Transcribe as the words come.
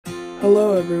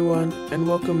Hello everyone, and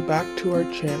welcome back to our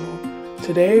channel.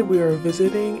 Today we are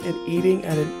visiting and eating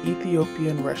at an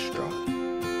Ethiopian restaurant.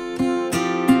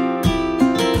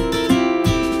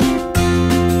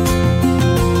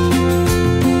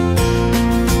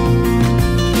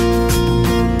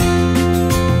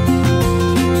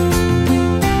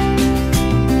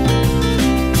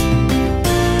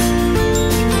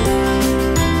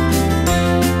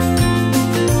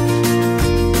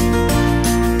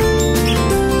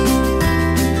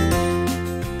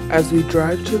 As we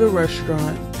drive to the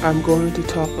restaurant, I'm going to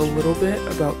talk a little bit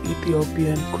about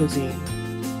Ethiopian cuisine.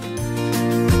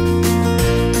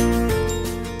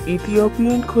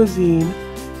 Ethiopian cuisine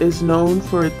is known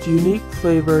for its unique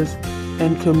flavors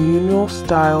and communal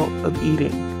style of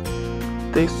eating.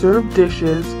 They serve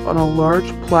dishes on a large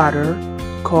platter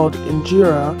called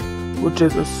injera, which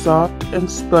is a soft and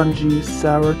spongy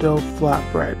sourdough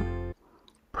flatbread.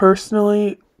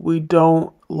 Personally, we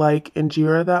don't like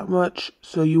injera that much,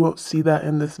 so you won't see that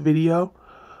in this video,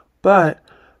 but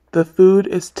the food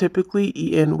is typically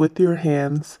eaten with your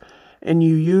hands and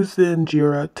you use the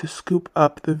injera to scoop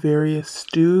up the various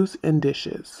stews and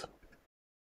dishes.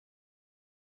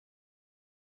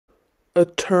 A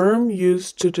term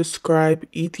used to describe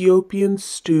Ethiopian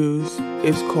stews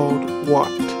is called wot.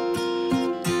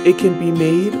 It can be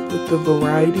made with a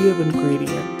variety of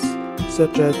ingredients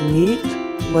such as meat,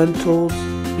 lentils,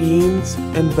 beans,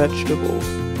 and vegetables.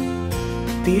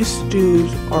 These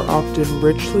stews are often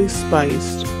richly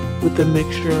spiced with a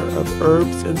mixture of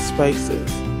herbs and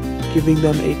spices, giving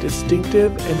them a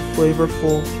distinctive and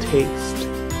flavorful taste.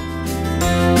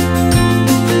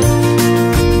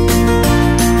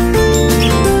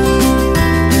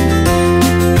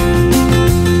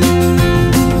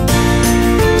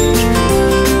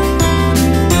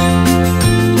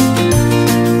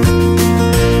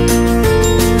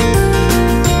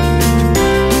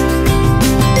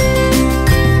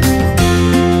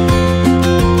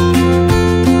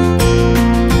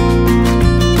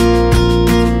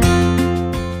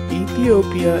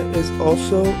 Ethiopia is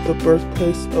also the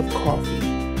birthplace of coffee,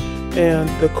 and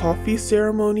the coffee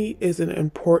ceremony is an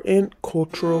important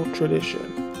cultural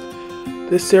tradition.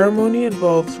 The ceremony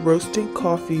involves roasting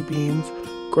coffee beans,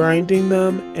 grinding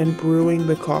them, and brewing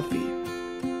the coffee.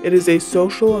 It is a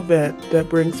social event that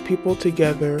brings people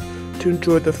together to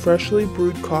enjoy the freshly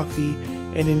brewed coffee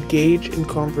and engage in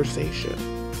conversation.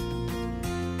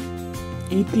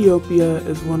 Ethiopia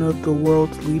is one of the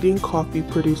world's leading coffee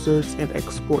producers and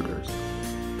exporters.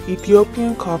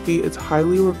 Ethiopian coffee is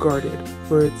highly regarded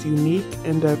for its unique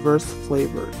and diverse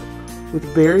flavors, with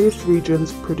various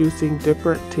regions producing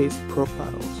different taste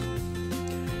profiles.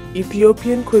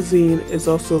 Ethiopian cuisine is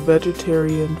also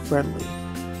vegetarian friendly.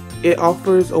 It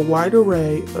offers a wide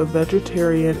array of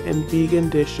vegetarian and vegan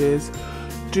dishes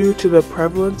due to the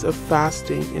prevalence of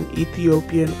fasting in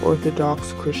Ethiopian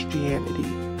Orthodox Christianity.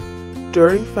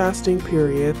 During fasting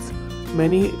periods,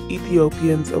 many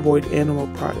Ethiopians avoid animal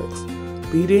products,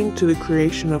 leading to the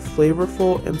creation of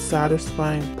flavorful and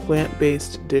satisfying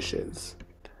plant-based dishes.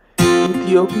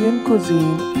 Ethiopian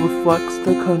cuisine reflects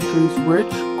the country's rich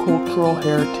cultural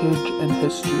heritage and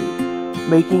history,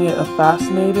 making it a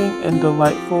fascinating and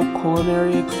delightful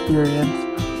culinary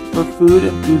experience for food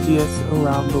enthusiasts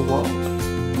around the world.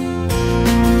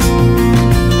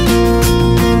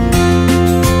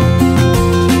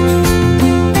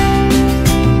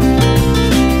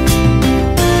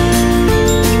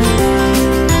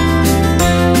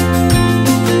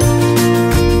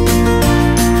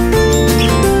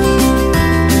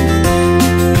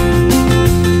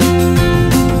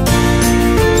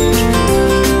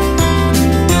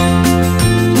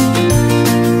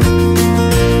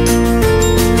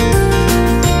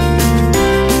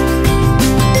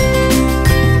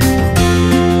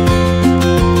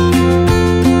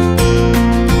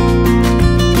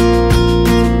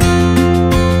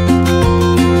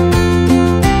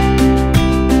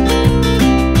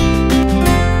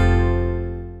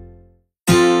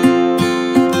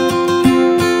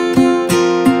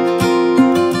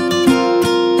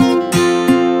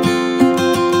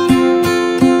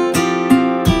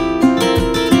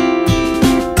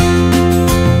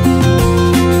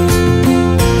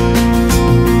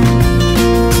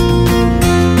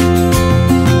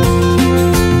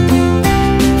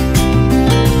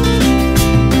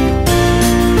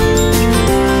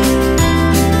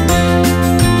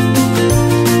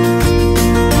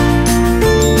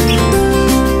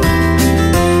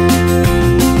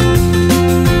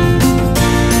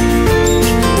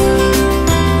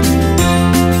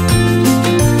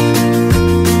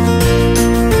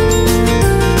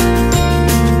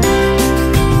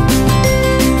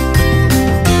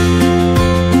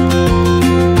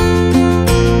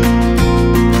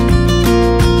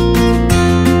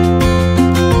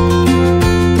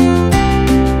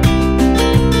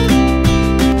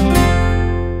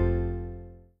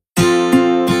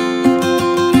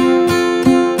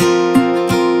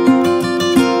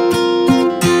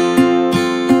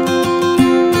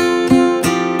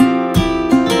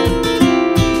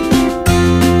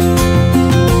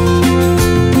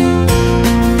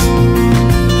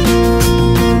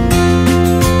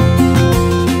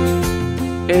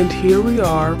 And here we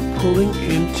are pulling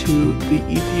into the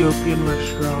Ethiopian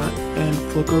restaurant in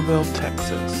Pflugerville,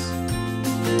 Texas.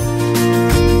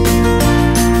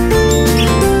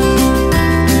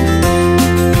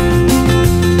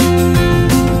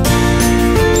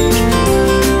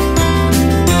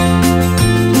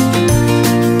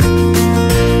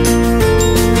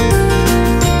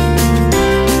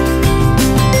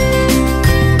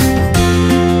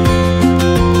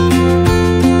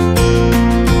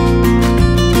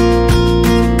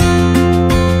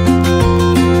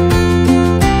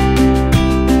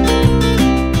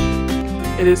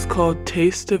 It is called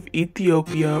Taste of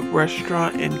Ethiopia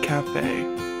Restaurant and Cafe.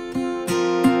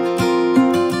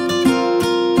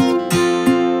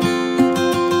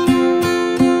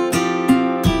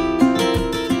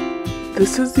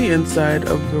 This is the inside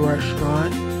of the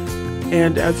restaurant,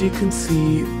 and as you can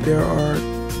see, there are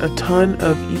a ton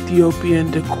of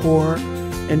Ethiopian decor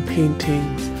and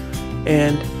paintings,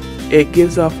 and it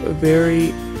gives off a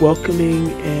very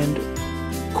welcoming and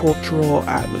cultural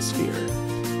atmosphere.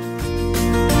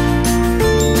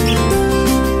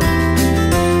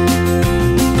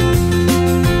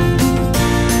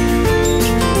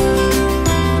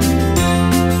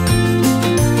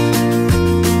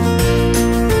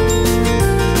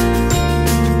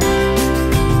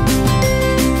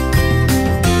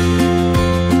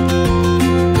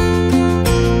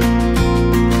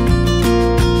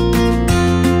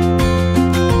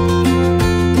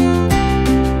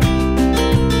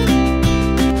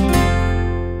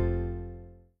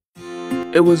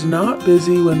 It was not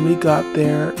busy when we got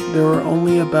there. There were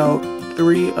only about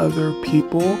 3 other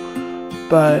people,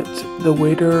 but the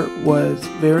waiter was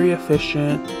very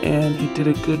efficient and he did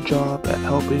a good job at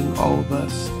helping all of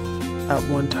us at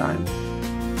one time.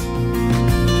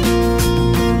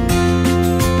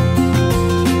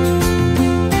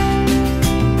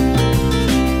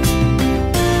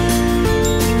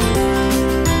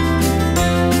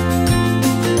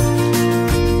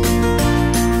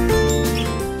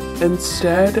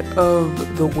 Instead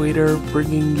of the waiter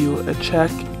bringing you a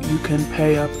check, you can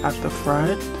pay up at the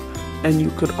front, and you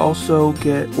could also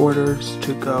get orders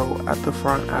to go at the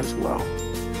front as well.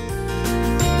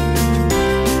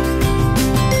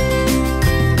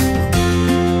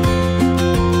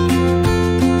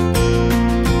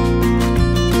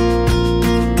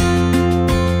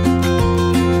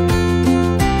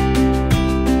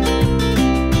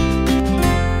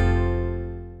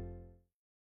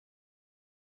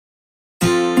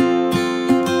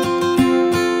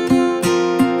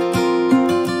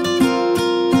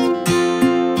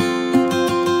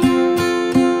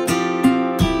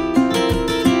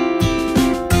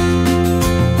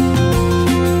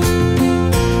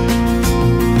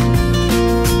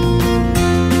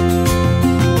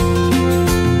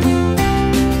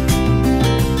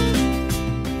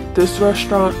 This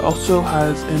restaurant also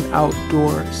has an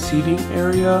outdoor seating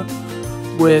area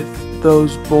with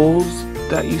those bowls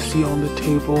that you see on the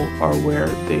table are where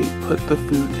they put the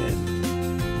food in.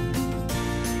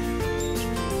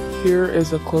 Here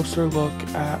is a closer look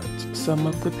at some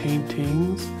of the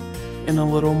paintings and a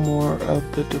little more of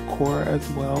the decor as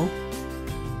well.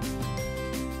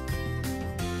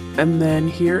 And then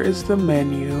here is the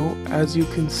menu. As you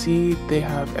can see, they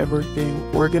have everything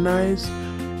organized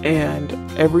and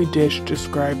every dish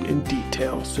described in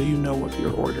detail so you know what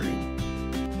you're ordering.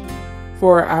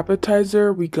 For our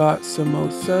appetizer, we got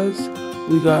samosas.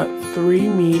 We got 3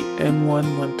 meat and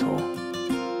 1 lentil.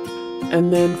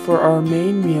 And then for our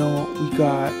main meal, we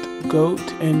got goat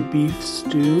and beef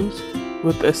stews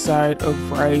with a side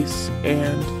of rice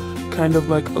and kind of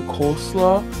like a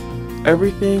coleslaw.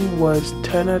 Everything was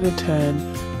 10 out of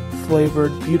 10,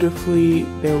 flavored beautifully.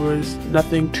 There was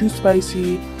nothing too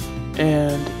spicy,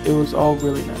 and it was all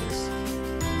really nice.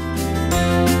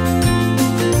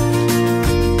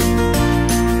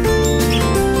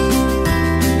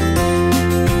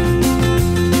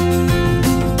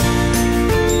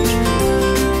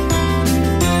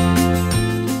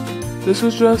 This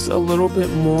was just a little bit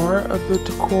more of the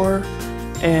decor,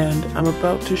 and I'm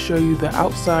about to show you the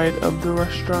outside of the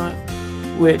restaurant,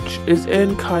 which is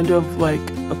in kind of like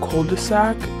a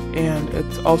cul-de-sac, and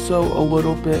it's also a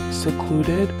little bit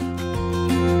secluded.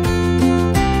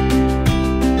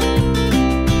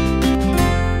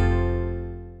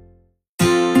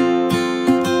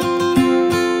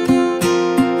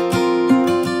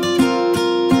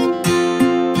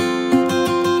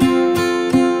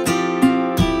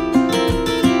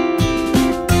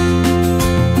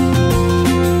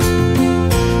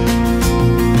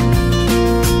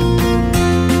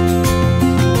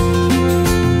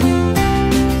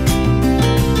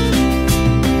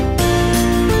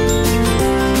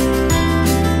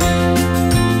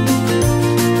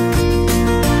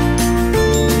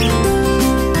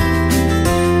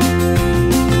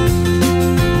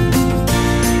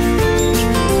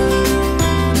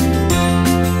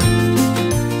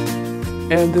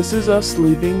 And this is us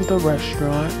leaving the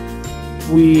restaurant.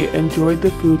 We enjoyed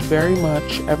the food very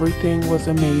much. Everything was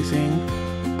amazing.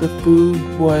 The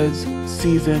food was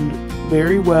seasoned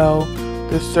very well.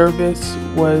 The service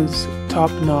was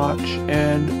top-notch,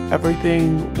 and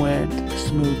everything went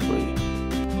smoothly.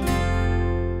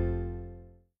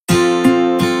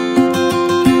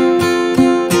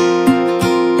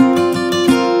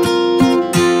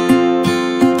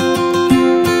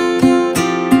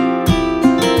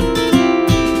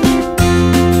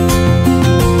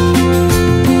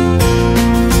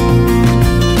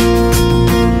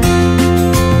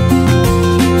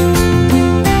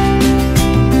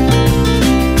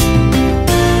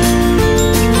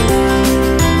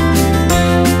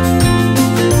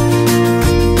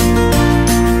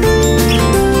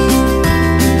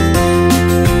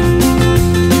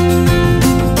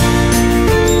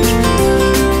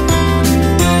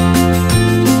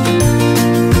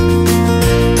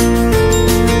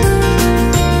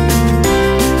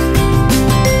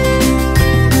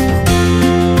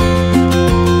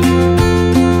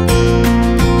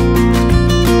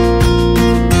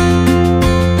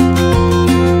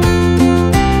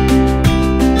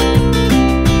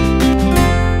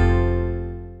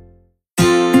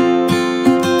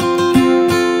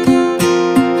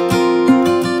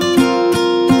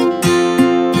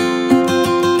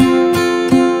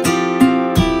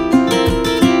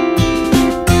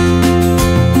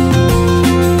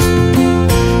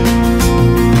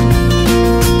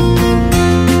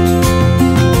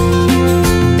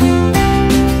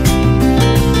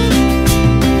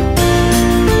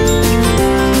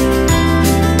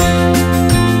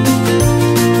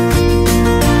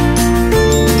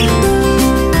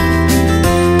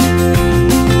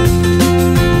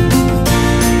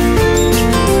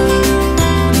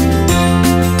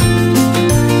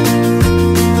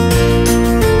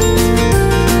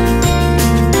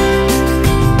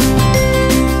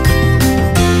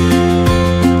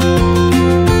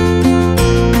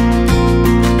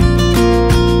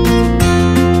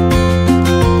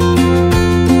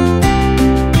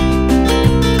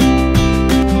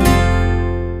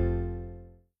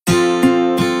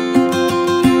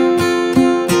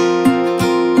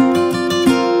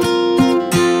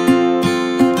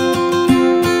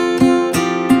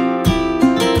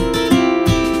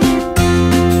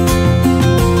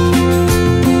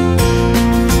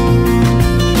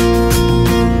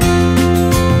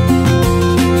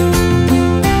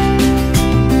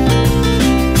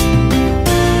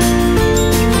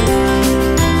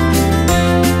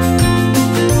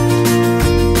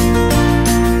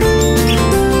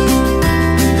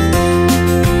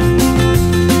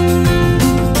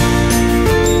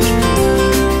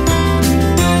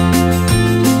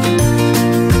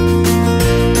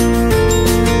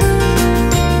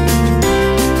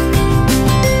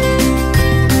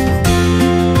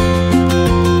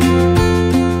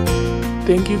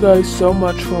 Thank you guys so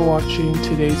much for watching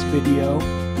today's video.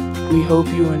 We hope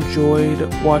you enjoyed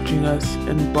watching us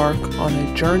embark on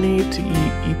a journey to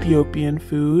eat Ethiopian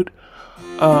food.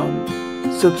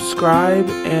 Subscribe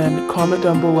and comment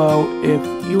down below if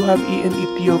you have eaten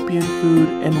Ethiopian food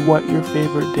and what your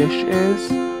favorite dish is.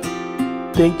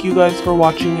 Thank you guys for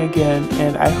watching again,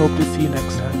 and I hope to see you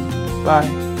next time.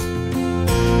 Bye.